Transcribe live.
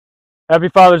Happy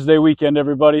Father's Day weekend,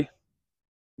 everybody.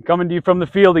 I'm coming to you from the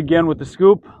field again with the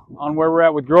scoop on where we're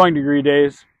at with growing degree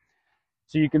days.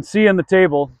 So you can see in the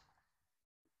table,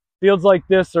 fields like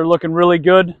this are looking really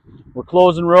good. We're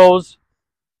closing rows.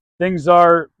 Things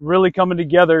are really coming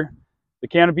together. The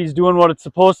canopy's doing what it's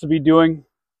supposed to be doing,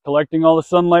 collecting all the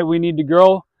sunlight we need to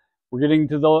grow. We're getting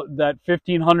to that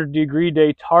 1500 degree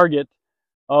day target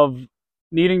of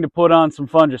needing to put on some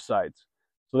fungicides.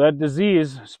 So that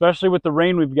disease, especially with the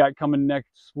rain we've got coming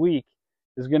next week,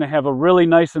 is going to have a really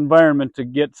nice environment to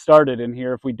get started in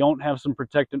here if we don't have some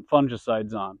protectant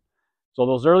fungicides on. So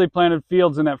those early planted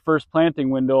fields in that first planting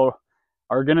window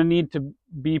are going to need to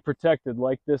be protected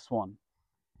like this one.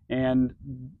 And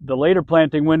the later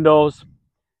planting windows,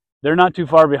 they're not too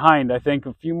far behind. I think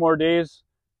a few more days,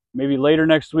 maybe later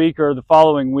next week or the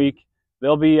following week,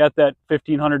 they'll be at that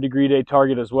 1500 degree day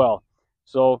target as well.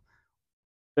 So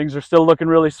things are still looking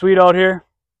really sweet out here.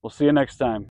 We'll see you next time.